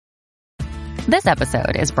This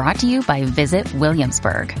episode is brought to you by Visit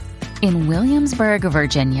Williamsburg. In Williamsburg,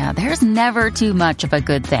 Virginia, there's never too much of a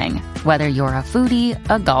good thing. Whether you're a foodie,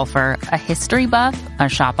 a golfer, a history buff, a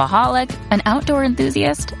shopaholic, an outdoor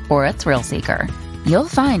enthusiast, or a thrill seeker, you'll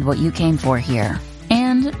find what you came for here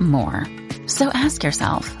and more. So ask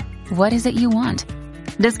yourself, what is it you want?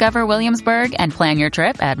 Discover Williamsburg and plan your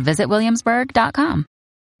trip at visitwilliamsburg.com.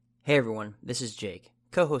 Hey everyone, this is Jake,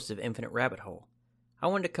 co-host of Infinite Rabbit Hole. I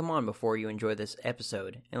wanted to come on before you enjoy this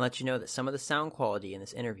episode and let you know that some of the sound quality in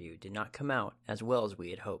this interview did not come out as well as we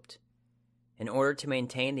had hoped. In order to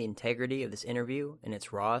maintain the integrity of this interview in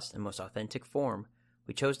its rawest and most authentic form,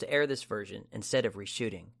 we chose to air this version instead of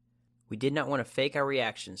reshooting. We did not want to fake our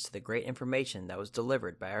reactions to the great information that was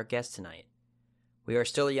delivered by our guest tonight. We are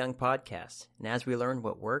still a young podcast, and as we learn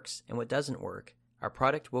what works and what doesn't work, our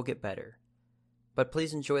product will get better. But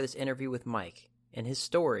please enjoy this interview with Mike and his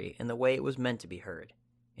story in the way it was meant to be heard,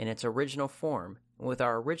 in its original form, and with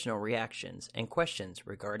our original reactions and questions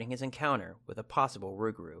regarding his encounter with a possible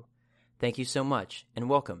Rougarou. Thank you so much, and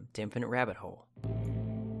welcome to Infinite Rabbit Hole.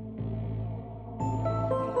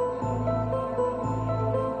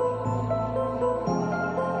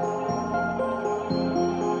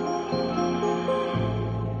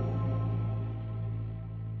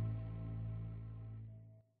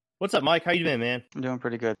 What's up, Mike? How you doing, man? I'm doing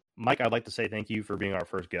pretty good. Mike, I'd like to say thank you for being our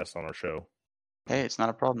first guest on our show. Hey, it's not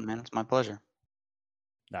a problem, man. It's my pleasure.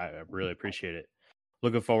 I really appreciate it.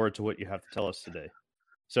 Looking forward to what you have to tell us today.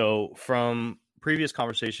 So, from previous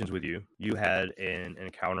conversations with you, you had an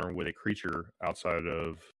encounter with a creature outside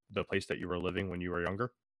of the place that you were living when you were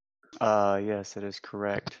younger? Yes, it is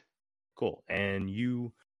correct. Cool. And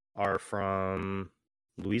you are from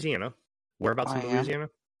Louisiana. Whereabouts in Louisiana?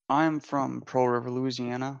 I'm from Pearl River,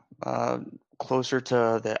 Louisiana, closer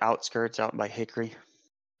to the outskirts out by Hickory.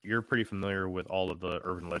 You're pretty familiar with all of the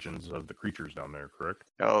urban legends of the creatures down there, correct?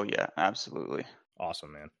 Oh, yeah, absolutely.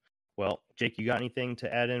 Awesome, man. Well, Jake, you got anything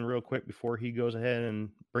to add in real quick before he goes ahead and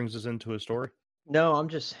brings us into his story? No, I'm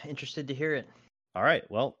just interested to hear it. All right.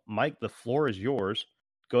 Well, Mike, the floor is yours.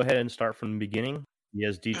 Go ahead and start from the beginning. Be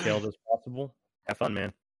as detailed as possible. Have fun,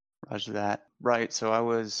 man. Roger that. Right, so I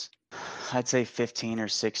was, I'd say 15 or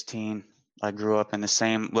 16. I grew up in the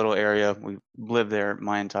same little area. We lived there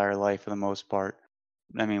my entire life for the most part.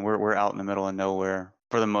 I mean, we're out in the middle of nowhere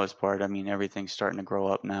for the most part. I mean, everything's starting to grow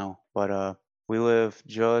up now. But we live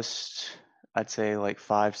just, I'd say, like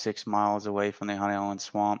 5-6 miles away from the Honey Island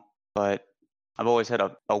Swamp. But I've always had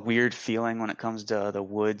a weird feeling when it comes to the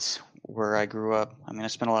woods where I grew up. I mean, I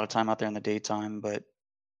spent a lot of time out there in the daytime, but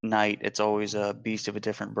night, it's always a beast of a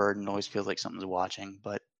different burden. It always feels like something's watching.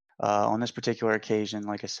 But on this particular occasion,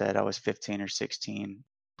 like I said, I was 15 or 16.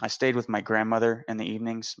 I stayed with my grandmother in the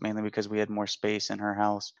evenings, mainly because we had more space in her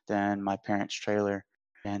house than my parents' trailer.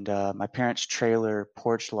 And my parents' trailer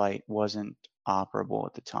porch light wasn't operable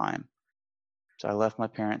at the time. So I left my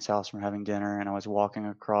parents' house from having dinner, and I was walking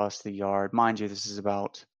across the yard. Mind you, this is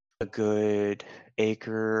about a good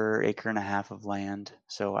acre and a half of land.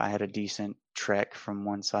 So I had a decent trek from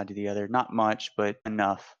one side to the other. Not much, but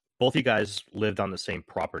enough. Both you guys lived on the same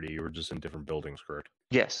property. You were just in different buildings, correct?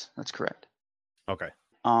 Yes, that's correct. Okay.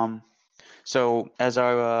 So as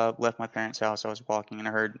I left my parents' house, I was walking and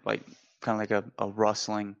I heard like kind of like a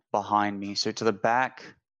rustling behind me. So to the back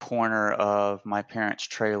corner of my parents'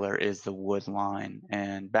 trailer is the wood line,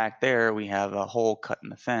 and back there we have a hole cut in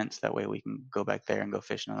the fence. That way we can go back there and go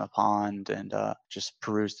fishing in the pond and just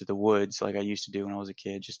peruse through the woods like I used to do when I was a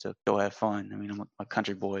kid, just to go have fun. I mean, I'm a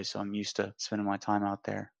country boy, so I'm used to spending my time out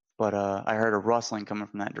there. But I heard a rustling coming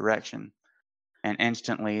from that direction, and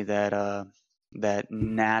instantly that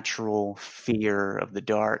natural fear of the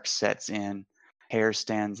dark sets in. Hair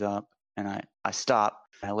stands up, and I stop.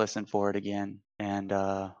 I listen for it again, and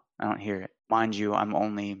I don't hear it. Mind you, I'm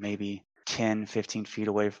only maybe 10, 15 feet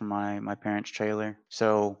away from my parents' trailer.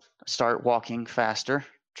 So I start walking faster,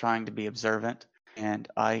 trying to be observant, and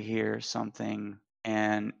I hear something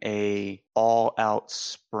in a all-out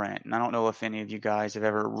sprint. And I don't know if any of you guys have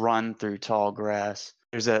ever run through tall grass.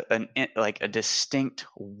 There's a distinct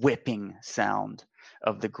whipping sound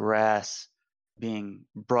of the grass being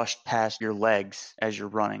brushed past your legs as you're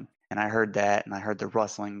running. And I heard that, and I heard the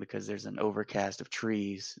rustling because there's an overcast of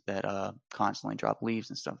trees that constantly drop leaves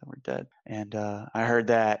and stuff that were dead. And I heard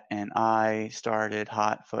that, and I started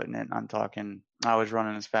hot-footing it. I was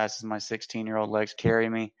running as fast as my 16-year-old legs carry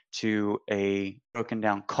me to a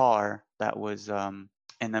broken-down car that was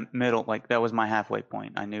in the middle. Like, that was my halfway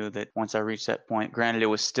point. I knew that once I reached that point, granted, it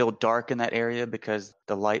was still dark in that area because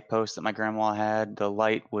the light post that my grandma had, the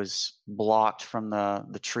light was blocked from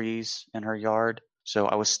the trees in her yard. So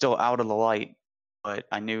I was still out of the light, but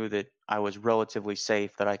I knew that I was relatively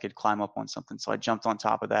safe, that I could climb up on something. So I jumped on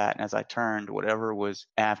top of that, and as I turned, whatever was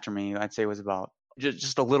after me, I'd say it was about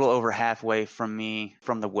just a little over halfway from me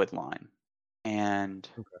from the wood line. And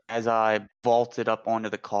as I vaulted up onto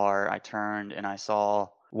the car, I turned and I saw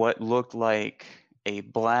what looked like a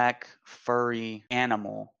black furry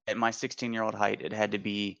animal. At my 16-year-old height, it had to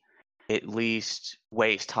be at least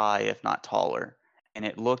waist high, if not taller. And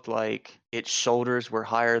it looked like its shoulders were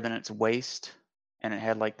higher than its waist. And it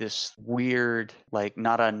had like this weird, like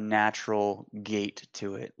not a natural gait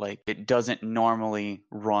to it. Like it doesn't normally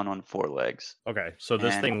run on four legs. Okay, so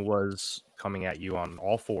this And thing was coming at you on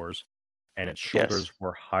all fours, and its yes, shoulders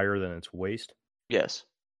were higher than its waist. yes,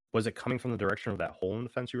 Was it coming from the direction of that hole in the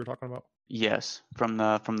fence you were talking about? yes, from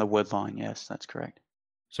the wood line. Yes, that's correct.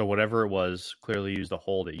 So whatever it was clearly used the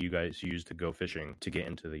hole that you guys used to go fishing to get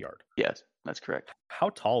into the yard. Yes, that's correct. How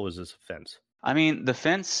tall was this fence? I mean, the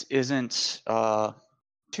fence isn't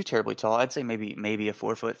too terribly tall. I'd say maybe a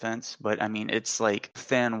 4-foot fence, but I mean it's like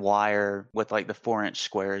thin wire with like the 4-inch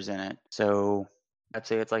squares in it. So I'd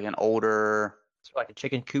say it's like an older, So like a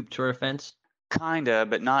chicken coop sort of fence. kinda,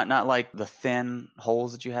 but not like the thin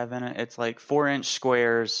holes that you have in it. It's like 4-inch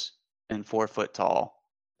squares and 4 foot tall.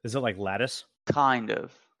 Is it like lattice? Kind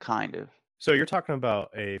of. So you're talking about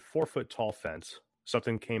a 4-foot tall fence.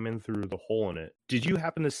 Something came in through the hole in it. Did you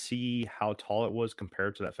happen to see how tall it was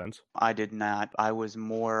compared to that fence? I did not. I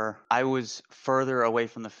was further away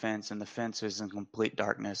from the fence, and the fence was in complete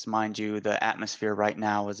darkness. Mind you, the atmosphere right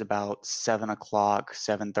now is about 7 o'clock,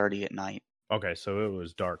 7:30 at night. Okay, so it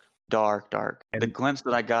was dark. Dark. And The glimpse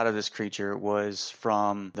that I got of this creature was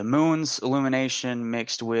from the moon's illumination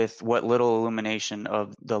mixed with what little illumination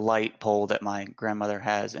of the light pole that my grandmother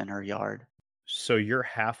has in her yard. so you're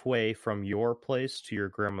halfway from your place to your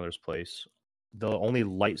grandmother's place. The only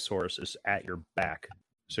light source is at your back.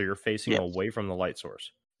 So you're facing Yes. away from the light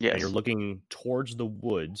source. Yes. And you're looking towards the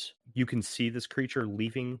woods. You can see this creature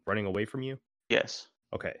running away from you. Yes.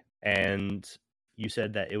 Okay. And you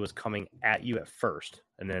said that it was coming at you at first.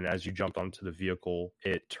 And then as you jumped onto the vehicle,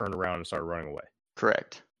 it turned around and started running away.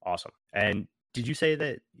 Correct. Awesome. And did you say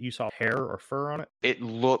that you saw hair or fur on it? It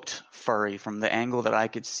looked furry from the angle that I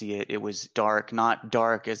could see it. It was dark, not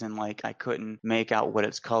dark as in like I couldn't make out what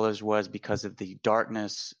its colors was because of the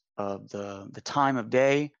darkness of the time of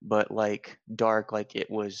day, but like dark, like it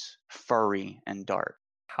was furry and dark.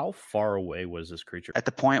 How far away was this creature? At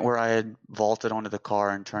the point where I had vaulted onto the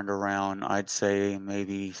car and turned around, I'd say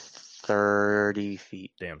maybe 30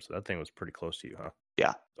 feet. Damn, so that thing was pretty close to you, huh?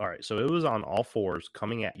 Yeah. All right, so it was on all fours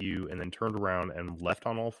coming at you and then turned around and left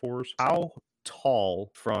on all fours. How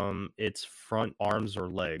tall from its front arms or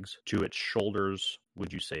legs to its shoulders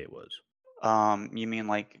would you say it was? You mean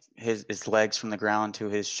like his legs from the ground to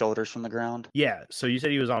his shoulders from the ground? Yeah, so you said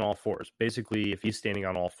he was on all fours. Basically, if he's standing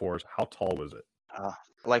on all fours, how tall was it?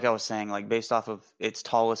 Like I was saying, like based off of its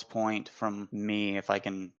tallest point from me, if I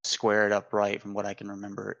can square it up right from what I can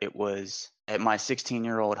remember, it was at my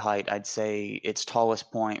 16-year-old height, I'd say its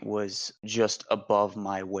tallest point was just above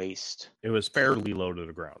my waist. It was fairly low to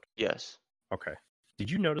the ground. Yes. Okay.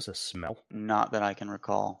 Did you notice a smell? Not that I can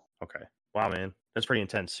recall. Okay. Wow, man. That's pretty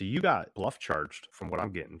intense. So you got bluff charged from what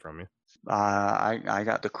I'm getting from you. I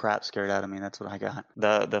got the crap scared out of me. That's what I got.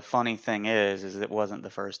 The funny thing is it wasn't the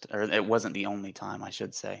first, or it wasn't the only time, I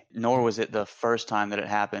should say. Nor was it the first time that it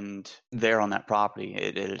happened there on that property.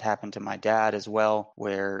 It had happened to my dad as well,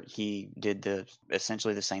 where he did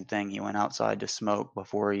essentially the same thing. He went outside to smoke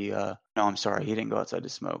before he. No, I'm sorry, he didn't go outside to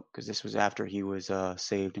smoke because this was after he was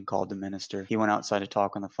saved and called the minister. He went outside to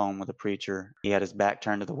talk on the phone with a preacher. He had his back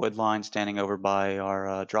turned to the wood line, standing over by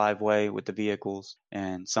our driveway with the vehicles,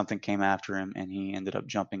 and something came after him, and he ended up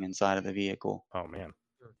jumping inside of the vehicle. Oh, man.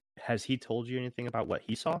 Has he told you anything about what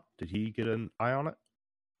he saw? Did he get an eye on it?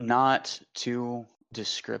 Not too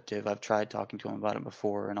descriptive. I've tried talking to him about it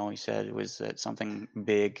before, and all he said was that something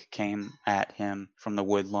big came at him from the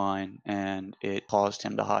wood line, and it caused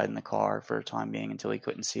him to hide in the car for a time being until he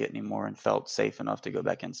couldn't see it anymore and felt safe enough to go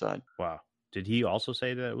back inside. Wow. Did he also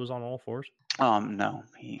say that it was on all fours? No,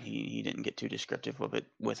 he didn't get too descriptive of it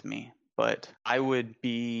with me. But I would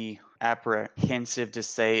be apprehensive to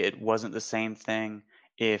say it wasn't the same thing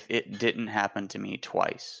if it didn't happen to me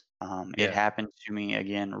twice. It Yeah. happened to me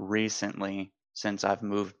again recently since I've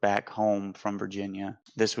moved back home from Virginia.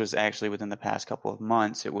 This was actually within the past couple of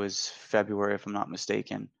months. It was February, if I'm not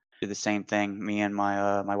mistaken. Did the same thing. Me and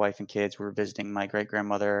my wife and kids were visiting my great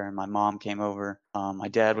grandmother, and my mom came over. My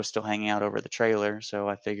dad was still hanging out over the trailer, so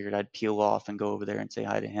I figured I'd peel off and go over there and say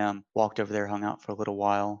hi to him. Walked over there, hung out for a little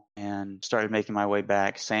while, and started making my way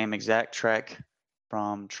back. Same exact trek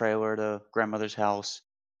from trailer to grandmother's house.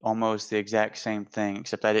 almost the exact same thing,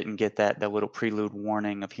 except I didn't get that little prelude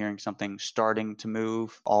warning of hearing something starting to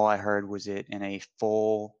move. All I heard was it in a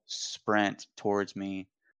full sprint towards me.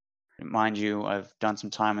 Mind you, I've done some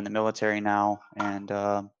time in the military now, and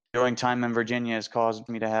doing time in Virginia has caused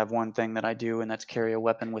me to have one thing that I do, and that's carry a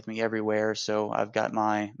weapon with me everywhere. So I've got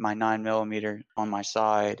my 9mm on my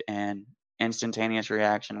side, and instantaneous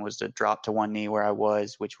reaction was to drop to one knee where I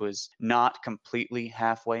was, which was not completely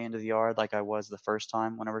halfway into the yard like I was the first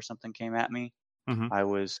time whenever something came at me. Mm-hmm. I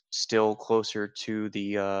was still closer to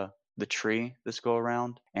the tree this go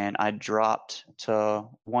around, and I dropped to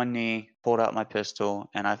one knee, pulled out my pistol,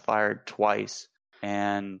 and I fired twice.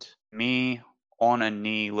 And me on a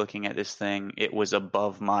knee looking at this thing, it was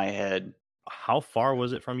above my head. How far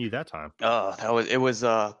was it from you that time? It was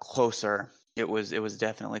closer. It was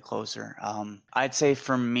definitely closer. I'd say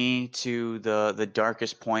from me to the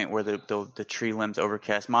darkest point where the tree limbs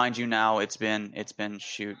overcast. Mind you, now it's been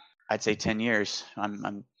shoot, I'd say 10 years.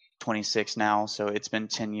 I'm 26 now, so it's been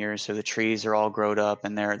 10 years. So the trees are all grown up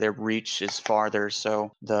and their reach is farther.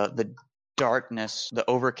 So the darkness, the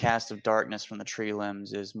overcast of darkness from the tree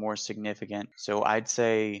limbs is more significant. So I'd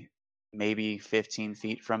say maybe 15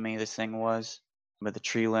 feet from me this thing was. But the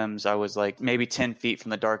tree limbs, I was like maybe 10 feet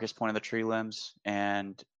from the darkest point of the tree limbs,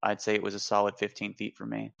 and I'd say it was a solid 15 feet from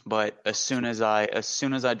me. But as soon as I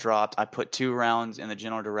dropped, I put 2 rounds in the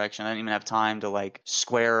general direction. I didn't even have time to like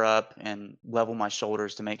square up and level my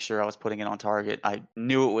shoulders to make sure I was putting it on target. I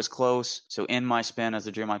knew it was close, so in my spin as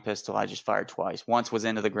I drew my pistol, I just fired twice. Once was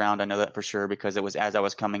into the ground, I know that for sure because it was as I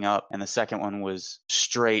was coming up, and the second one was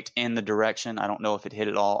straight in the direction. I don't know if it hit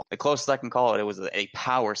at all. The closest I can call it was a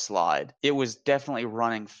power slide. It was definitely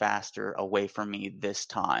running faster away from me this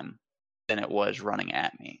time than it was running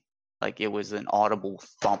at me. Like it was an audible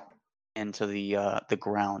thump into the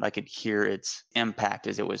ground. I could hear its impact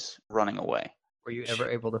as it was running away. Were you ever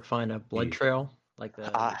able to find a blood trail like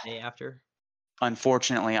the day after?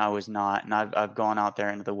 Unfortunately, I was not, and I've gone out there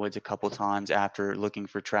into the woods a couple times after looking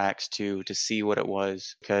for tracks to see what it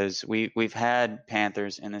was, because we've had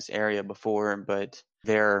panthers in this area before, but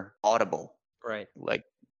they're audible, Right? like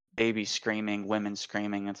babies screaming, women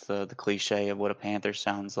screaming. It's the cliche of what a panther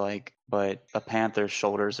sounds like, but a panther's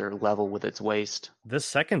shoulders are level with its waist. This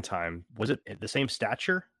second time, was it the same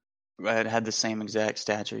stature? It had the same exact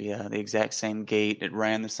stature, yeah, the exact same gait. It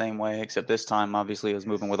ran the same way, except this time, obviously, it was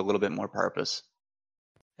moving with a little bit more purpose.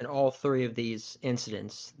 And all 3 of these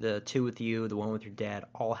incidents, the 2 with you, the 1 with your dad,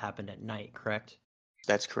 all happened at night, correct?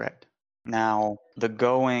 That's correct. Now, the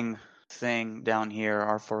going thing down here,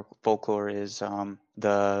 our folklore is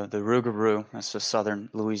the Rougarou. That's a southern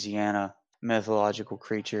Louisiana mythological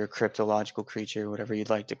creature, cryptological creature, whatever you'd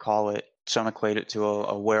like to call it. Some equate it to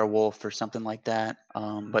a werewolf or something like that.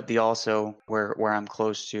 But the also where I'm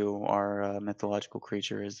close to our mythological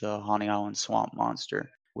creature is the Honey Island swamp monster,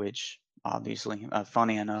 which obviously,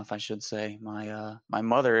 funny enough, I should say, my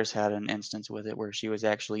mother has had an instance with it where she was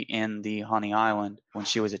actually in the Honey Island when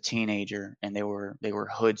she was a teenager, and they were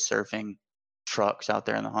hood surfing trucks out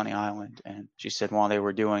there in the Honey Island. And she said while they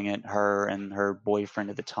were doing it, her and her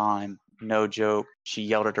boyfriend at the time, no joke, she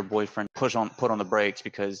yelled at her boyfriend, put on the brakes,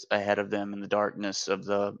 because ahead of them in the darkness of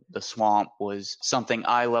the swamp was something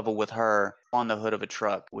eye level with her on the hood of a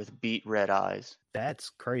truck with beet red eyes.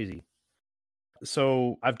 That's crazy.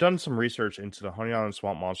 So I've done some research into the Honey Island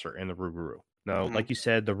swamp monster and the Rougarou. Now, like you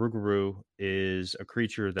said, the Rougarou is a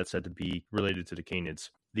creature that's said to be related to the canids.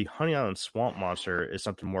 The Honey Island swamp monster is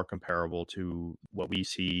something more comparable to what we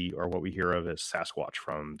see or what we hear of as Sasquatch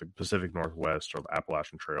from the Pacific Northwest or the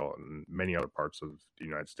Appalachian Trail and many other parts of the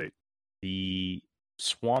United States. The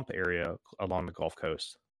swamp area along the Gulf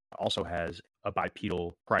Coast also has a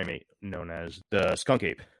bipedal primate known as the skunk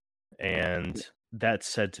ape, and that's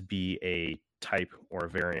said to be a type or a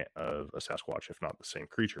variant of a Sasquatch, if not the same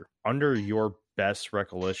creature. Under your best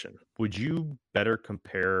recollection, would you better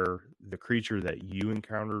compare the creature that you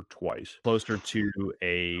encountered twice closer to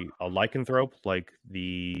a lycanthrope like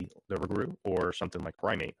the Rougarou, or something like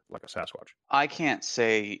primate like a Sasquatch? I can't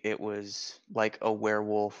say it was like a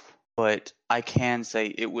werewolf, but I can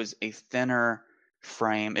say it was a thinner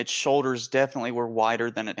frame. Its shoulders definitely were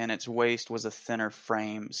wider than it, and its waist was a thinner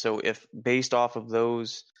frame. So if based off of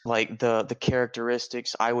those, like the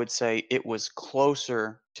characteristics, I would say it was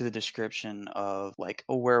closer to the description of like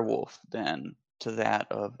a werewolf than to that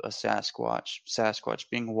of a Sasquatch. Sasquatch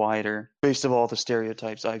being wider, based of all the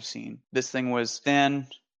stereotypes I've seen. This thing was thin.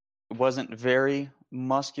 It wasn't very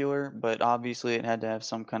muscular, but obviously it had to have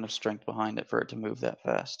some kind of strength behind it for it to move that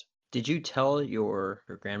fast. Did you tell your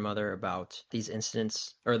grandmother about these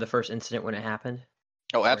incidents, or the first incident when it happened?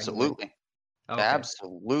 Oh, Or anything? absolutely. Okay.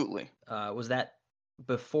 Absolutely. Was that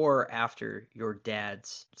before or after your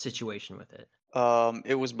dad's situation with it?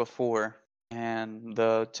 It was before, and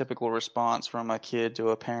the typical response from a kid to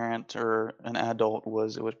a parent or an adult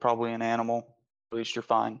was it was probably an animal. At least you're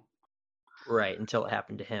fine. Right, until it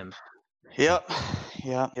happened to him. Yep,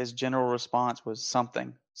 yeah. His general response was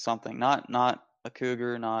something, not a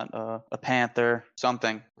cougar, not a panther.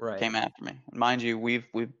 Something Right. came after me. And mind you, we've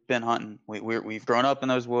been hunting. We've grown up in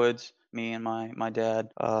those woods. Me and my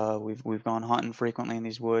dad. We've gone hunting frequently in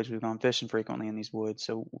these woods. We've gone fishing frequently in these woods.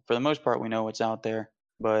 So for the most part, we know what's out there.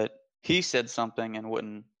 But he said something and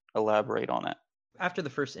wouldn't elaborate on it. After the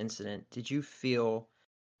first incident, did you feel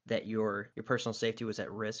that your personal safety was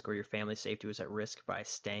at risk or your family's safety was at risk by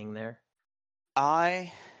staying there?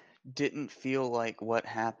 I didn't feel like what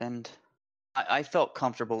happened. I felt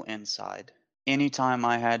comfortable inside. Anytime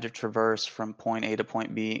I had to traverse from point A to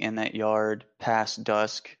point B in that yard past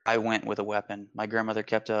dusk, I went with a weapon. My grandmother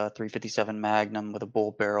kept a 357 Magnum with a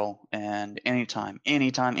bull barrel, and anytime,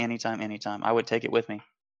 I would take it with me.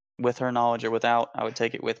 With her knowledge or without, I would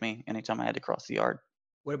take it with me anytime I had to cross the yard.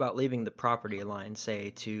 What about leaving the property line,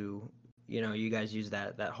 say to, you guys use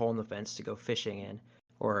that hole in the fence to go fishing in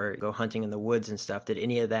or go hunting in the woods and stuff. Did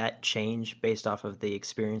any of that change based off of the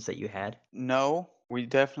experience that you had? No, we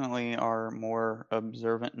definitely are more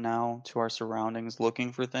observant now to our surroundings,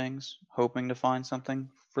 looking for things, hoping to find something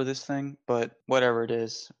for this thing. But whatever it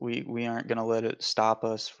is, we aren't going to let it stop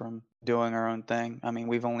us from doing our own thing. I mean,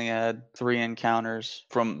 we've only had 3 encounters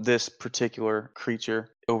from this particular creature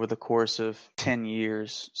over the course of 10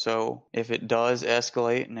 years. So if it does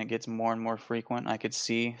escalate and it gets more and more frequent, I could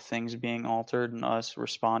see things being altered and us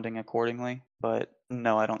responding accordingly. But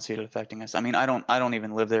no, I don't see it affecting us. I mean, I don't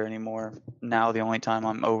even live there anymore. Now the only time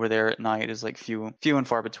I'm over there at night is like few and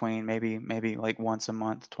far between, maybe like once a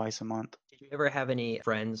month, twice a month. Did you ever have any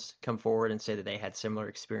friends come forward and say that they had similar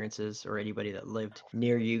experiences or anybody that lived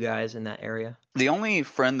near you guys in that area? The only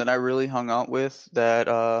friend that I really hung out with that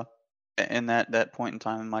in that point in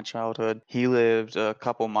time in my childhood, he lived a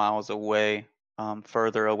couple miles away,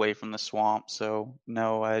 further away from the swamp. So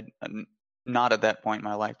no, not at that point in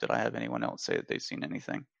my life did I have anyone else say that they've seen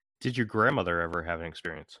anything. Did your grandmother ever have an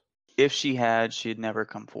experience? If she had, she'd never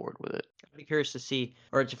come forward with it. I'd be curious to see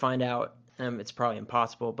or to find out. It's probably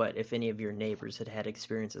impossible, but if any of your neighbors had had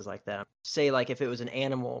experiences like that, say like if it was an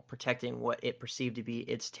animal protecting what it perceived to be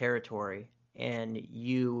its territory, and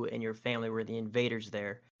you and your family were the invaders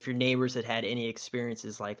there, if your neighbors had had any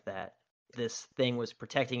experiences like that, this thing was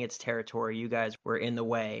protecting its territory, you guys were in the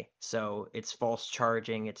way, so it's false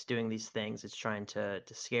charging, it's doing these things, it's trying to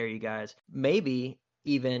scare you guys, maybe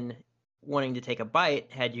even wanting to take a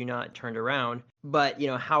bite had you not turned around. But,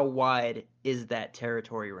 how wide is that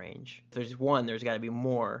territory range? If there's one, there's got to be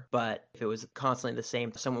more. But if it was constantly the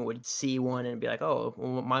same, someone would see one and be like, oh,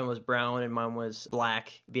 well, mine was brown and mine was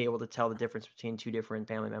black, be able to tell the difference between two different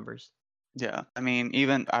family members. Yeah, I mean,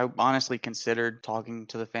 even I honestly considered talking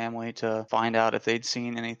to the family to find out if they'd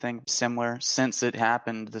seen anything similar since it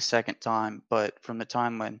happened the second time. But from the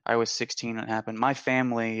time when I was 16 when it happened, my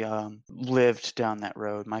family lived down that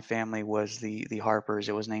road. My family was the Harpers.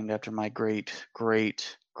 It was named after my great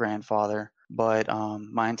grandfather. But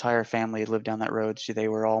my entire family had lived down that road. So they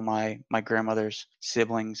were all my grandmother's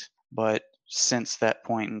siblings. But since that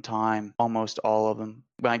point in time, almost all of them.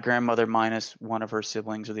 My grandmother minus one of her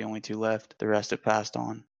siblings are the only two left. The rest have passed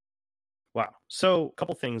on. Wow. So, a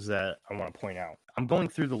couple things that I want to point out. I'm going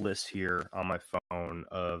through the list here on my phone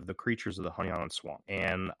of the creatures of the Honey Island Swamp,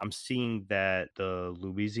 and I'm seeing that the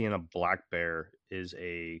Louisiana black bear is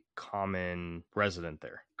a common resident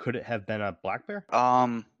there. Could it have been a black bear?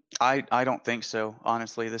 I don't think so.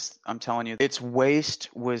 Honestly, I'm telling you, its waist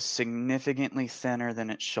was significantly thinner than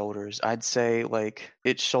its shoulders. I'd say like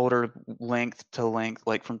its shoulder length to length,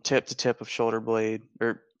 like from tip to tip of shoulder blade,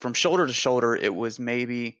 or from shoulder to shoulder, it was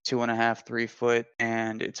maybe 2.5, 3 foot,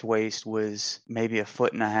 and its waist was maybe a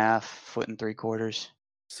foot and a half, foot and 3/4.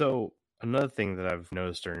 So, another thing that I've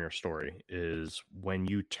noticed during your story is when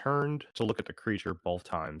you turned to look at the creature both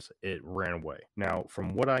times, it ran away. Now,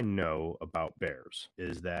 from what I know about bears,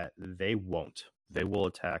 is that they won't. They will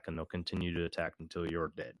attack and they'll continue to attack until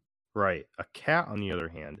you're dead. Right. A cat, on the other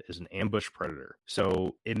hand, is an ambush predator.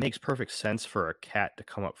 So it makes perfect sense for a cat to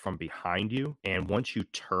come up from behind you. And once you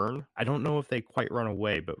turn, I don't know if they quite run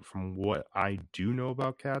away, but from what I do know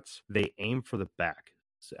about cats, they aim for the back.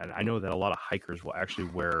 And I know that a lot of hikers will actually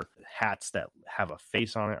wear hats that have a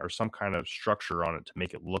face on it or some kind of structure on it to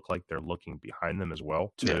make it look like they're looking behind them as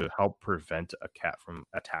well to help prevent a cat from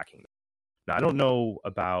attacking them. Now, I don't know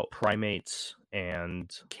about primates,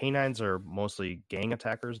 and canines are mostly gang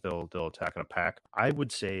attackers. They'll attack in a pack. I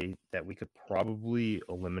would say that we could probably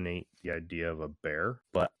eliminate the idea of a bear,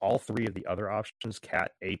 but all three of the other options,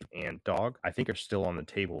 cat, ape, and dog, I think are still on the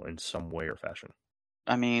table in some way or fashion.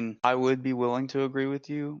 I mean, I would be willing to agree with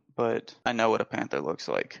you, but I know what a panther looks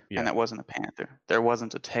like. Yeah. And that wasn't a panther. There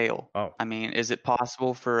wasn't a tail. Oh. I mean, is it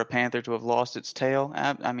possible for a panther to have lost its tail?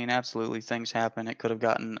 I mean, absolutely. Things happen. It could have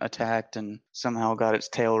gotten attacked and somehow got its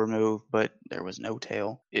tail removed, but there was no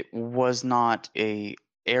tail. It was not a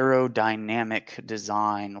aerodynamic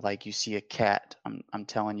design like you see a cat. I'm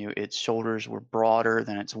telling you, its shoulders were broader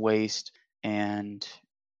than its waist, and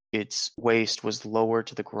its waist was lower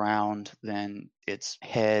to the ground than its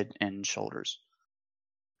head and shoulders.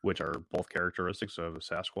 Which are both characteristics of a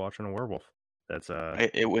Sasquatch and a werewolf. That's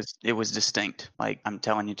It was distinct. Like, I'm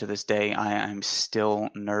telling you, to this day, I am still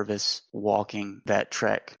nervous walking that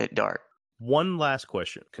trek at dark. One last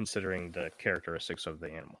question, considering the characteristics of the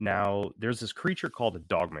animal. Now, there's this creature called a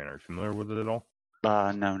dogman. Are you familiar with it at all?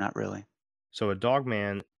 No, not really. So a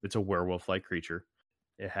dogman, it's a werewolf-like creature.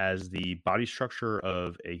 It has the body structure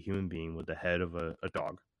of a human being with the head of a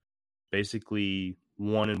dog. Basically,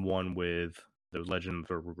 one in one with the legend of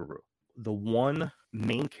the Rougarou. The one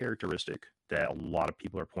main characteristic that a lot of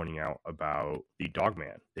people are pointing out about the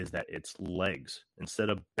dogman is that its legs, instead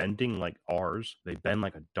of bending like ours, they bend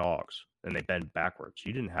like a dog's, and they bend backwards.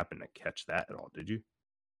 You didn't happen to catch that at all, did you?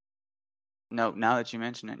 No, now that you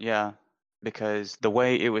mention it, yeah. Because the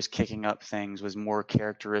way it was kicking up things was more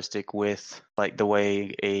characteristic with like the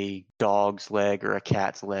way a dog's leg or a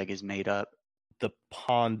cat's leg is made up. The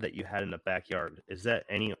pond that you had in the backyard, is that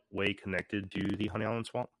any way connected to the Honey Island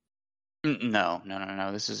Swamp? No.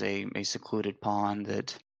 This is a secluded pond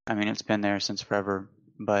that, I mean, it's been there since forever,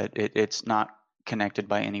 but it's not connected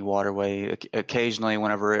by any waterway. Occasionally,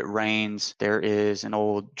 whenever it rains, there is an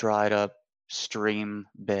old dried up stream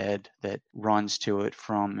bed that runs to it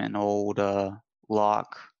from an old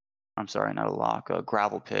lock. I'm sorry, not a lock, a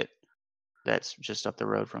gravel pit that's just up the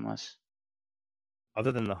road from us.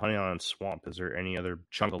 Other than the Honey Island Swamp, is there any other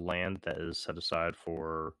chunk of land that is set aside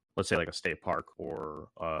for, let's say, like a state park or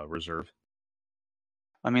a reserve?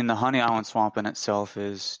 I mean, the Honey Island Swamp in itself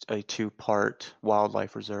is a 2-part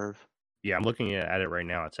wildlife reserve. Yeah, I'm looking at it right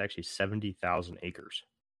now. It's actually 70,000 acres.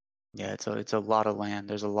 Yeah, it's a lot of land.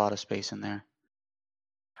 There's a lot of space in there.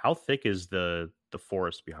 How thick is the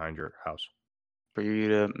forest behind your house? For you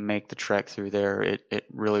to make the trek through there, it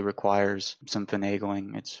really requires some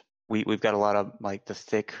finagling. We've got a lot of like the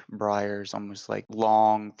thick briars, almost like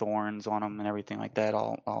long thorns on them and everything like that,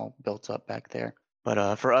 all built up back there.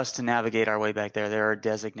 But for us to navigate our way back there are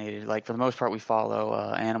designated, like for the most part, we follow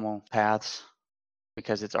animal paths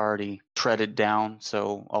because it's already treaded down.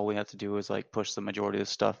 So all we have to do is like push the majority of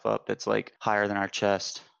the stuff up that's like higher than our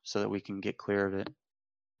chest so that we can get clear of it.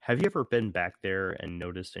 Have you ever been back there and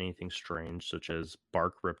noticed anything strange, such as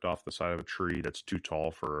bark ripped off the side of a tree that's too tall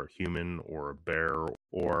for a human or a bear,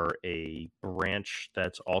 or a branch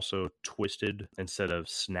that's also twisted instead of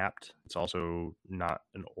snapped? It's also not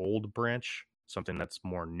an old branch, something that's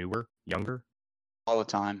more newer, younger? All the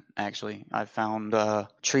time, actually. I've found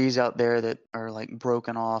trees out there that are like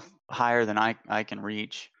broken off higher than I can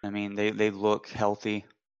reach. I mean, they look healthy.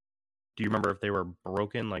 Do you remember if they were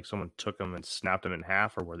broken, like someone took them and snapped them in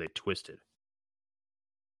half, or were they twisted?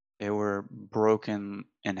 They were broken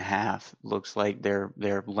in half. Looks like they're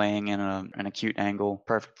laying in an acute angle,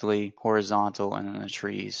 perfectly horizontal, and then the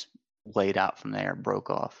trees laid out from there broke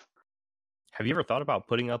off. Have you ever thought about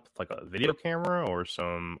putting up like a video camera or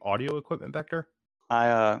some audio equipment back there?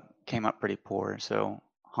 I came up pretty poor, so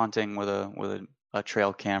hunting with a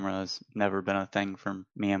trail camera has never been a thing for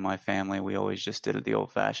me and my family. We always just did it the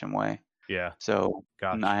old-fashioned way. Yeah. So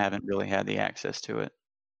Gosh. I haven't really had the access to it.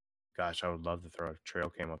 Gosh, I would love to throw a trail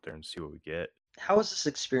cam up there and see what we get. How has this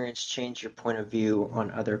experience changed your point of view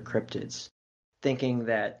on other cryptids? Thinking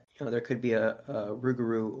that there could be a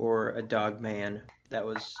Rougarou or a dog man that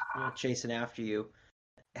was chasing after you.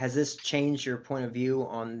 Has this changed your point of view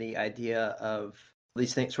on the idea of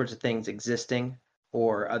these sorts of things existing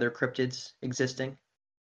or other cryptids existing?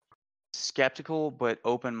 Skeptical but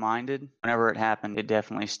open-minded. Whenever it happened, it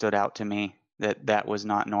definitely stood out to me that was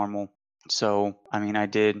not normal. So, I mean, I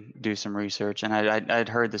did do some research, and I'd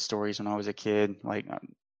heard the stories when I was a kid, like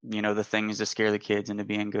the things to scare the kids into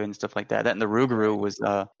being good and stuff like that. That and the Rougarou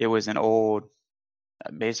was an old,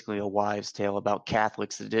 basically a wives' tale about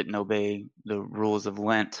Catholics that didn't obey the rules of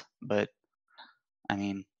Lent. But I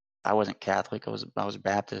mean, I wasn't Catholic. I was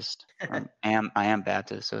Baptist. I am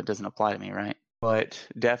Baptist, so it doesn't apply to me, right? but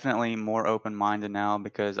definitely more open-minded now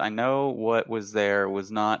because I know what was there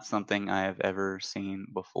was not something I have ever seen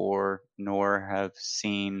before, nor have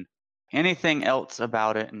seen anything else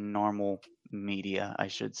about it in normal media, I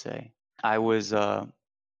should say. I was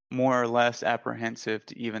more or less apprehensive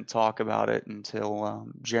to even talk about it until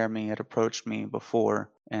Jeremy had approached me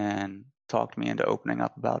before and talked me into opening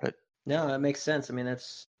up about it. No, that makes sense. I mean, it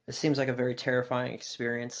seems like a very terrifying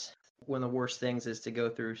experience. One of the worst things is to go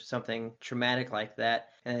through something traumatic like that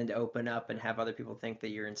and then to open up and have other people think that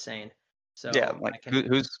you're insane. Yeah, So like I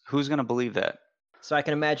can who's gonna believe that? so I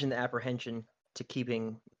can imagine the apprehension to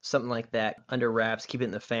keeping something like that under wraps, keep it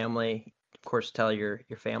in the family. Of course, tell your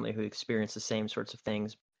family who experienced the same sorts of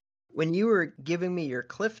things. When you were giving me your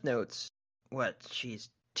cliff notes, what, geez,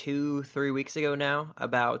 2, 3 weeks ago now,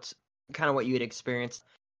 about kind of what you had experienced,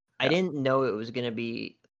 I Yeah. didn't know it was gonna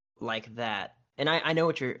be like that. And I know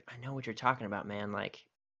what you're talking about, man. Like,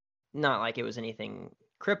 not like it was anything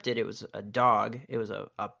cryptid. It was a dog. It was a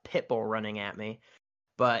pit bull running at me.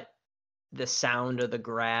 But the sound of the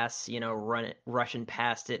grass, rushing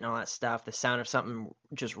past it and all that stuff, the sound of something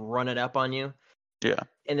just running up on you, Yeah.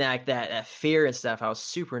 and like that fear and stuff, I was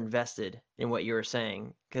super invested in what you were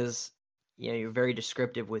saying because you're very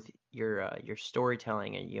descriptive with your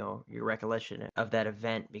storytelling and your recollection of that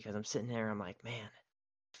event. Because I'm sitting there, I'm like, man,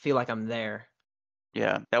 I feel like I'm there.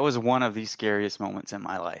 Yeah. That was one of the scariest moments in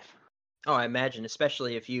my life. Oh, I imagine,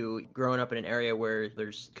 especially if you growing up in an area where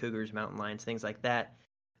there's cougars, mountain lions, things like that.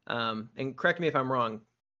 And correct me if I'm wrong.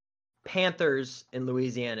 Panthers in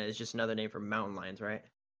Louisiana is just another name for mountain lions, right?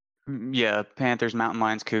 Yeah, panthers, mountain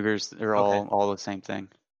lions, cougars, they're Okay. all the same thing.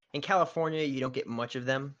 In California, you don't get much of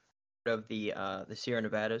them, of the Sierra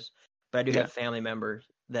Nevadas, but I do Yeah. have family members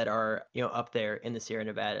that are up there in the Sierra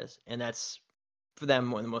Nevadas, and that's for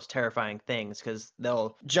them one of the most terrifying things because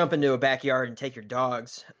they'll jump into a backyard and take your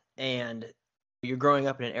dogs, and you're growing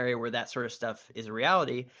up in an area where that sort of stuff is a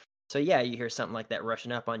reality. So yeah, you hear something like that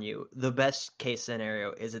rushing up on you. The best case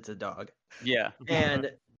scenario is it's a dog, Yeah.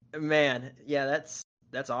 and man, yeah,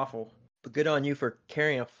 that's awful. But good on you for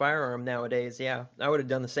carrying a firearm nowadays. Yeah, I would have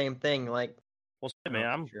done the same thing. Like, Well, shit, oh,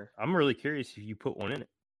 man, sure. I'm really curious if you put one in it.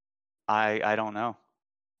 I don't know.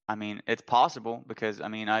 I mean, it's possible because I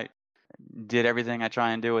mean, I did everything I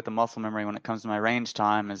try and do with the muscle memory when it comes to my range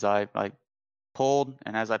time is I pulled,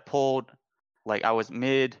 and as I pulled, like I was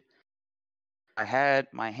mid, I had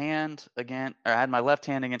my hand again, or I had my left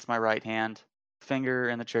hand against my right hand, finger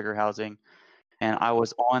in the trigger housing, and I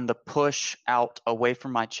was on the push out away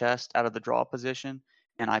from my chest out of the draw position,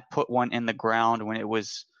 and I put one in the ground when it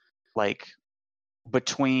was like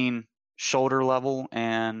between shoulder level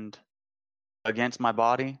and against my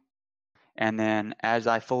body. And then as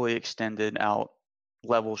I fully extended out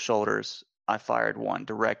level shoulders, I fired one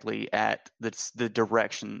directly at the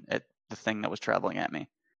direction at the thing that was traveling at me.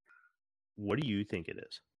 What do you think it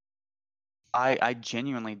is? I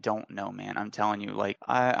genuinely don't know, man. I'm telling you, like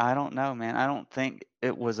I don't know, man. I don't think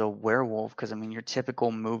it was a werewolf because I mean your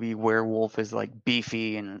typical movie werewolf is like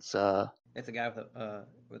beefy and it's It's a guy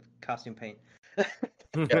with costume paint.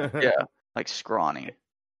 yeah like scrawny.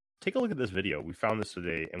 Take a look at this video. We found this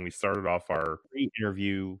today, and we started off our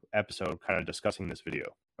pre-interview episode kind of discussing this video.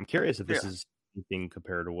 I'm curious if this Yeah. is anything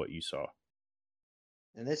compared to what you saw.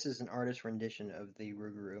 And this is an artist rendition of the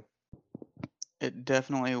Rougarou. It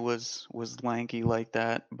definitely was lanky like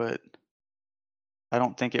that, but I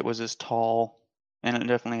don't think it was as tall, and it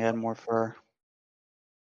definitely had more fur.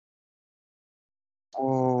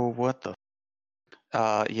 Oh, what the?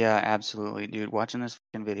 Yeah, absolutely, dude. Watching this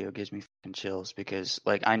fucking video gives me fucking chills because,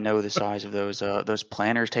 like, I know the size of those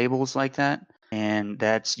planner tables like that, and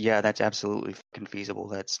that's absolutely fucking feasible.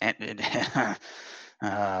 That's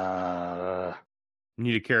uh, You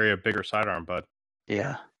need to carry a bigger sidearm, bud.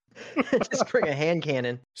 yeah. Just bring a hand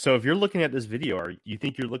cannon. So if you're looking at this video, you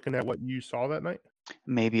think you're looking at what you saw that night?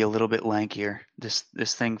 Maybe a little bit lankier. This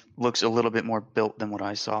thing looks a little bit more built than what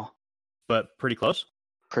I saw. But pretty close.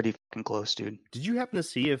 Pretty fucking close, dude. Did you happen to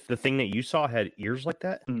see if the thing that you saw had ears like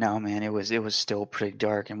that? No, man, it was still pretty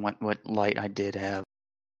dark, and what light I did have.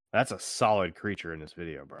 That's a solid creature in this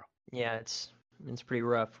video, bro. Yeah, it's pretty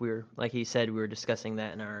rough. We were, like he said, we were discussing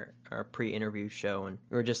that in our pre-interview show, and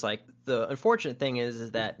we were just like, the unfortunate thing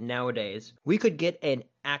is that nowadays we could get an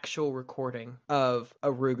actual recording of a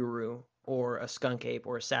Rougarou or a skunk ape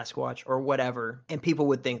or a Sasquatch or whatever, and people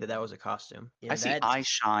would think that that was a costume. I see eye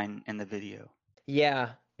shine in the video. Yeah,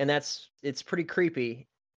 and it's pretty creepy.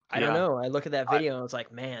 I don't Yeah. know. I look at that video and I was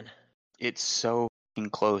like, man, It's so fucking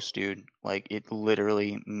close, dude. Like it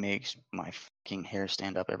literally makes my fucking hair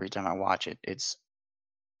stand up every time I watch it. It's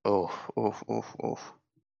oh.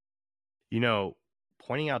 You know,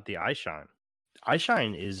 pointing out the eye shine,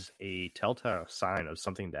 Eyeshine is a telltale sign of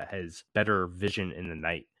something that has better vision in the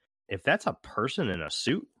night. If that's a person in a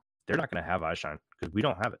suit, they're not going to have eyeshine because we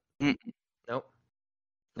don't have it. Nope.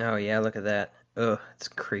 Oh yeah, look at that. Ugh, it's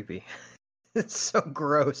creepy. It's so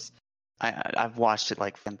gross. I've watched it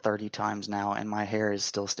like 30 times now, and my hair is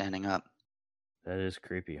still standing up. That is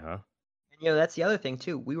creepy, huh? And that's the other thing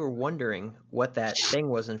too. We were wondering what that thing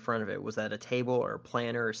was in front of it. Was that a table or a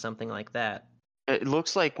planner or something like that? It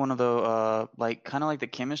looks like one of the like kind of like the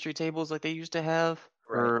chemistry tables like they used to have,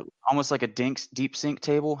 Right. or almost like a deep sink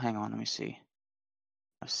table. Hang on, let me see.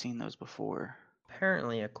 I've seen those before.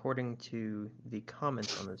 Apparently, according to the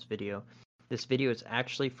comments on this video is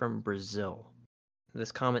actually from Brazil.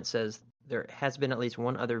 This comment says there has been at least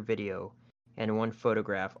one other video and one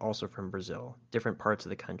photograph also from Brazil, different parts of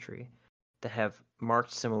the country, that have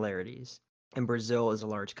marked similarities. And Brazil is a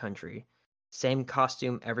large country. Same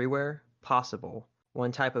costume everywhere? Possible.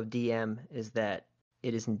 One type of DM is that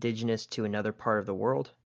it is indigenous to another part of the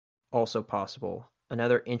world? Also possible.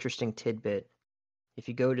 Another interesting tidbit: if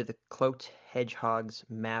you go to the Cloaked Hedgehog's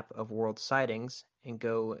map of world sightings and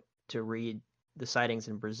go to read the sightings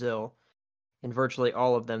in Brazil, in virtually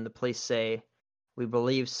all of them, the police say, "We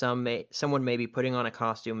believe someone may be putting on a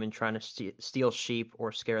costume and trying to steal sheep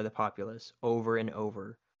or scare the populace," over and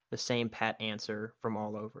over. The same pat answer from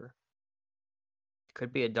all over.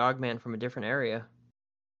 Could be a dogman from a different area.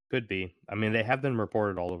 Could be. I mean, they have been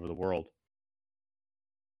reported all over the world.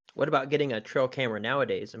 What about getting a trail camera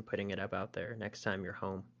nowadays and putting it up out there next time you're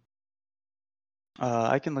home?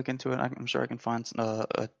 I can look into it. I'm sure I can find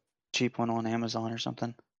a cheap one on Amazon or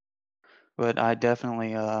something. But I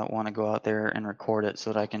definitely want to go out there and record it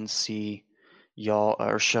so that I can see y'all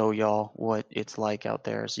or show y'all what it's like out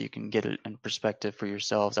there, so you can get it in perspective for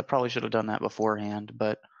yourselves. I probably should have done that beforehand,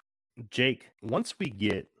 but Jake, once we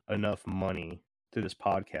get enough money to this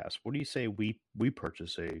podcast, what do you say we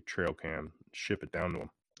purchase a trail cam, ship it down to them?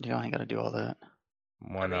 yeah, I ain't got to do all that.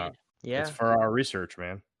 Why not? Yeah. It's for our research,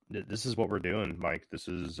 man. This is what we're doing, Mike. This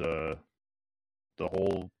is the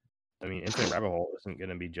whole. I mean, Infinite Rabbit Hole isn't going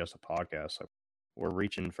to be just a podcast. Like, we're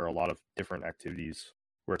reaching for a lot of different activities.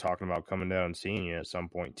 We're talking about coming down and seeing you at some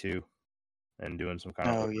point too, and doing some kind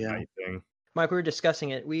of overnight thing. Mike, we were discussing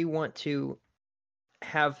it. We want to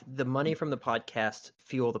have the money from the podcast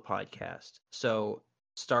fuel the podcast. So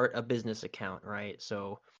start a business account, right?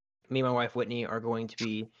 So me and my wife Whitney are going to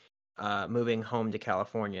be moving home to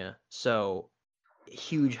California. So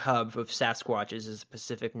huge hub of Sasquatches is the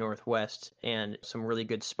Pacific Northwest, and some really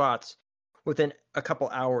good spots within a couple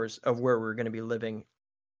hours of where we're going to be living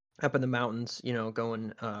up in the mountains,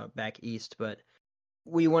 going back east. But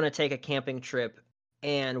we want to take a camping trip,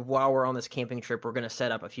 and while we're on this camping trip, we're going to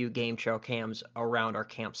set up a few game trail cams around our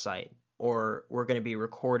campsite, or we're going to be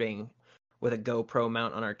recording with a GoPro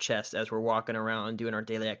mount on our chest as we're walking around doing our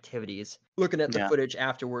daily activities, looking at the footage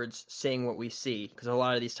afterwards, seeing what we see. Because a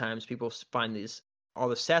lot of these times people find all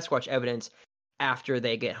the Sasquatch evidence after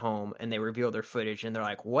they get home and they reveal their footage, and they're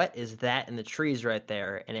like, "What is that in the trees right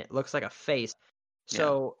there?" And it looks like a face.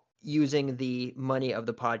 So using the money of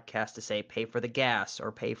the podcast to say pay for the gas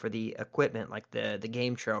or pay for the equipment like the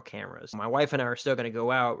game trail cameras. My wife and I are still going to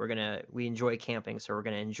go out. We enjoy camping, so we're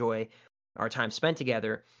going to enjoy our time spent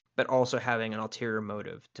together, but also having an ulterior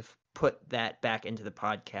motive to put that back into the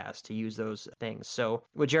podcast, to use those things. So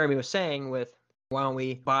what Jeremy was saying with, why don't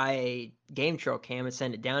we buy a game trail cam and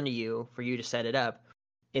send it down to you for you to set it up?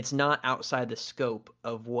 It's not outside the scope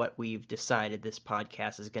of what we've decided this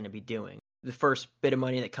podcast is going to be doing. The first bit of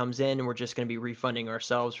money that comes in, we're just going to be refunding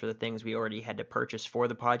ourselves for the things we already had to purchase for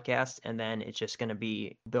the podcast, and then it's just going to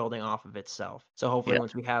be building off of itself. So hopefully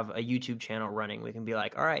once we have a YouTube channel running, we can be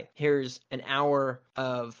like, all right, here's an hour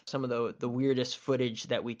of some of the weirdest footage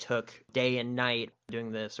that we took day and night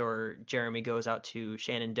doing this. Or Jeremy goes out to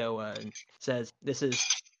Shenandoah and says, this is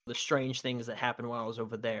the strange things that happened while I was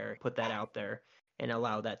over there. Put that out there and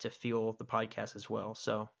allow that to fuel the podcast as well.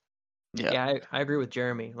 So yeah, I agree with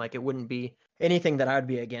Jeremy. Like, it wouldn't be anything that I'd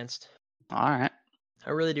be against. All right. I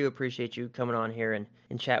really do appreciate you coming on here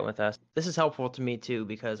and chatting with us. This is helpful to me too,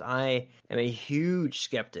 because I am a huge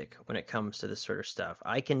skeptic when it comes to this sort of stuff.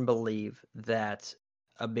 I can believe that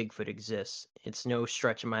a Bigfoot exists. It's no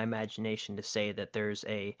stretch of my imagination to say that there's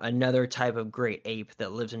another type of great ape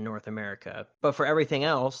that lives in North America. But for everything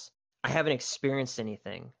else, I haven't experienced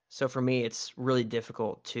anything. So for me, it's really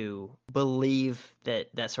difficult to believe that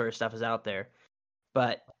that sort of stuff is out there.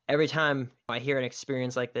 But every time I hear an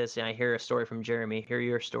experience like this, and I hear a story from Jeremy, hear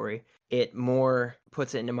your story, it more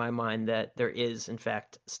puts it into my mind that there is, in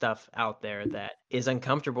fact, stuff out there that is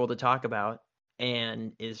uncomfortable to talk about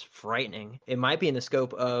and is frightening. It might be in the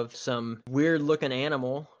scope of some weird looking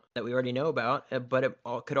animal that we already know about, but it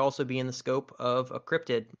could also be in the scope of a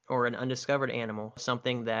cryptid or an undiscovered animal,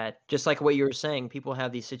 something that, just like what you were saying, people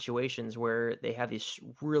have these situations where they have these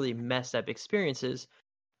really messed up experiences,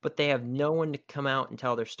 but they have no one to come out and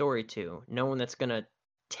tell their story to, no one that's going to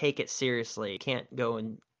take it seriously. You can't go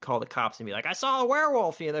and call the cops and be like, I saw a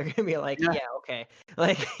werewolf. They're going to be like, Yeah. yeah, okay.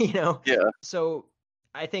 Like, Yeah. So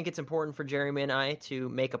I think it's important for Jeremy and I to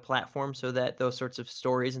make a platform so that those sorts of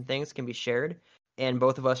stories and things can be shared. And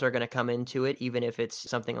both of us are going to come into it, even if it's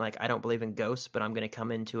something like, I don't believe in ghosts, but I'm going to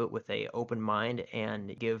come into it with a open mind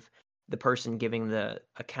and give the person giving the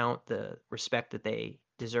account the respect that they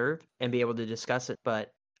deserve and be able to discuss it.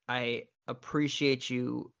 But I appreciate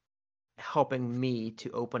you helping me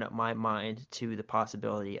to open up my mind to the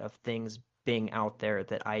possibility of things being out there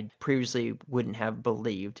that I previously wouldn't have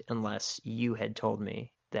believed unless you had told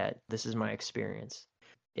me that this is my experience.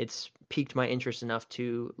 It's piqued my interest enough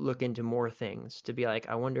to look into more things, to be like,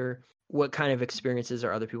 I wonder what kind of experiences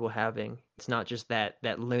are other people having. It's not just that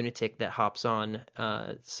lunatic that hops on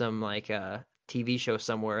some TV show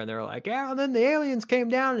somewhere and they're like, yeah, and then the aliens came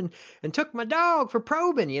down and took my dog for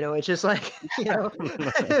probing. It's just like,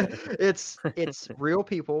 it's real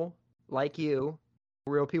people like you,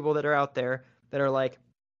 real people that are out there that are like,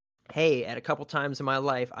 hey, at a couple times in my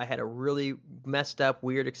life, I had a really messed up,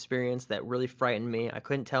 weird experience that really frightened me. I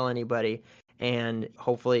couldn't tell anybody, and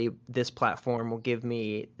hopefully this platform will give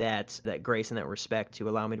me that grace and that respect to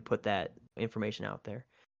allow me to put that information out there.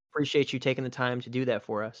 Appreciate you taking the time to do that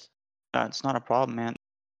for us. It's not a problem, man.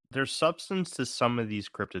 There's substance to some of these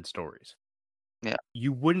cryptid stories. Yeah.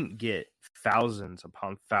 You wouldn't get thousands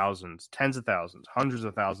upon thousands, tens of thousands, hundreds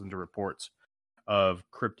of thousands of reports of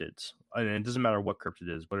cryptids. And it doesn't matter what cryptid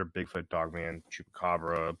is, whether Bigfoot, Dogman,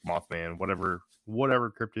 Chupacabra, Mothman, whatever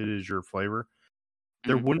cryptid is your flavor.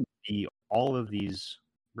 There wouldn't be all of these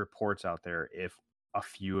reports out there if a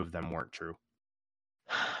few of them weren't true.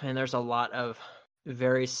 And there's a lot of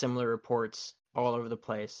very similar reports all over the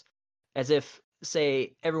place. As if,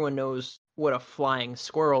 say, everyone knows what a flying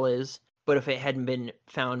squirrel is, but if it hadn't been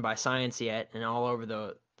found by science yet, and all over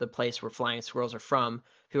the place where flying squirrels are from,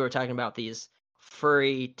 people are talking about these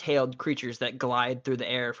furry-tailed creatures that glide through the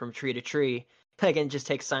air from tree to tree. Like, it just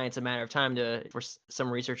takes science a matter of time for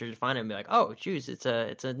some researchers to find it and be like, oh, geez, it's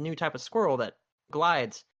a new type of squirrel that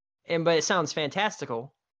glides. But it sounds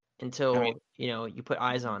fantastical until you put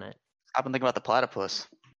eyes on it. I've been thinking about the platypus.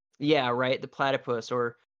 Yeah, right. The platypus,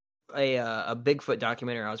 or a Bigfoot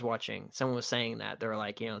documentary I was watching. Someone was saying that they're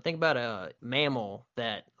like, think about a mammal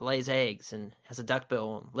that lays eggs and has a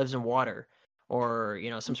duckbill and lives in water, or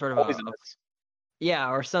some sort of or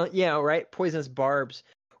some right, poisonous barbs,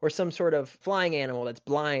 or some sort of flying animal that's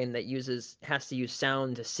blind that has to use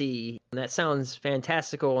sound to see. And that sounds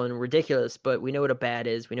fantastical and ridiculous, but we know what a bat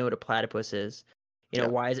is. We know what a platypus is.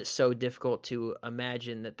 Why is it so difficult to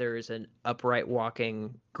imagine that there is an upright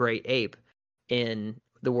walking great ape in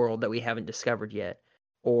the world that we haven't discovered yet,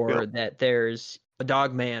 or that there's a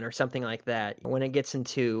dog man or something like that? When it gets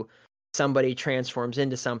into somebody transforms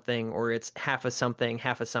into something, or it's half of something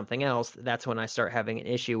else, that's when I start having an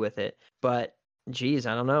issue with it. But geez,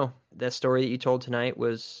 I don't know. That story that you told tonight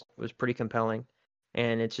was pretty compelling,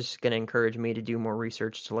 and it's just going to encourage me to do more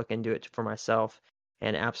research, to look into it for myself,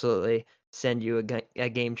 and absolutely send you a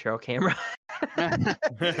game trail camera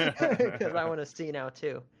because I want to see now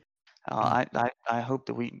too. I hope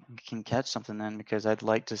that we can catch something then, because I'd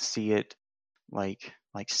like to see it, like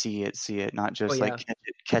see it, not just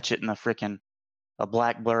catch it in a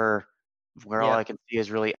black blur where all I can see is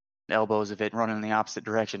really elbows of it running in the opposite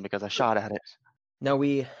direction because I shot at it. No,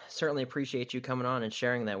 we certainly appreciate you coming on and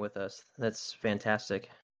sharing that with us. That's fantastic.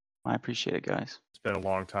 I appreciate it, guys. It's been a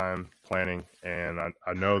long time planning, and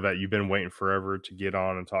I know that you've been waiting forever to get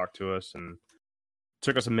on and talk to us, and it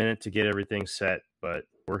took us a minute to get everything set, but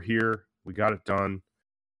we're here. We got it done.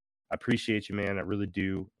 I appreciate you, man. I really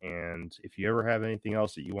do. And if you ever have anything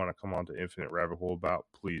else that you want to come on to Infinite Rabbit Hole about,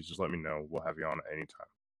 please just let me know. We'll have you on at any time.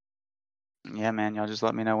 Yeah, man. Y'all just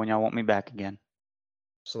let me know when y'all want me back again.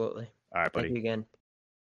 Absolutely. All right, buddy. Thank you again.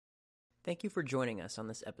 Thank you for joining us on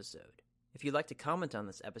this episode. If you'd like to comment on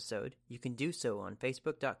this episode, you can do so on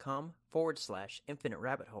facebook.com/Infinite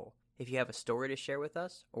Rabbit Hole. If you have a story to share with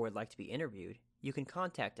us or would like to be interviewed, you can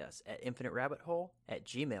contact us at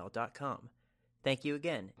infiniterabbithole@gmail.com. Thank you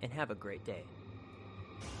again, and have a great day.